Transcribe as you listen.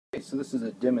Okay, so this is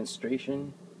a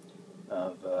demonstration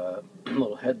of a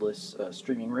little headless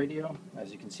streaming radio.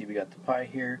 As you can see, we got the Pi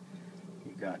here.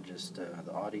 We've got just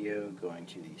the audio going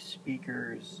to the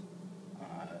speakers,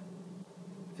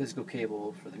 physical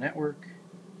cable for the network,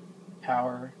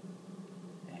 power,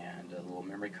 and a little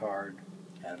memory card.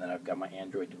 And then I've got my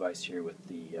Android device here with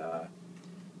the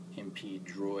MP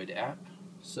Droid app.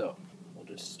 So we'll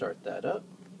just start that up.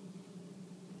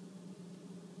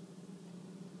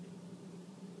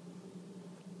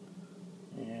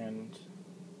 And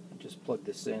I just plug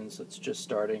this in, so it's just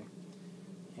starting.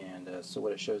 And so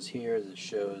what it shows here is it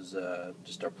shows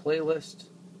just our playlist.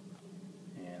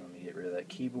 And let me get rid of that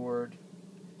keyboard.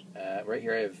 Right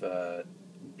here I have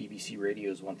BBC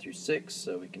radios 1 through 6,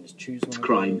 so we can just choose one of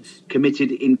crime those.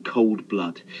 committed in cold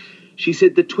blood. She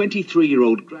said the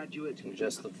 23-year-old graduate can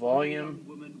adjust the volume.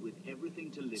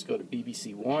 Let's go to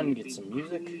BBC 1, get some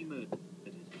music.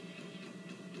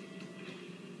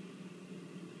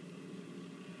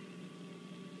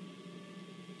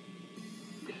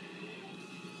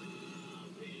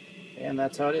 And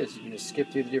that's how it is. You can just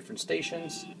skip through the different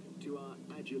stations. To our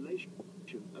adulation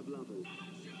of lovers.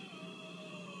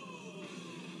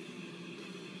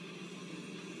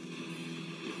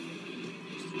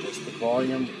 Just the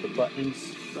volume, the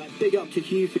buttons. Big up to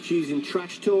Hugh for choosing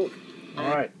Trash Talk.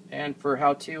 Alright, and for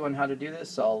how-to on how to do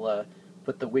this, I'll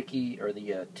put the wiki or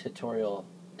the tutorial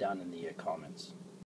down in the comments.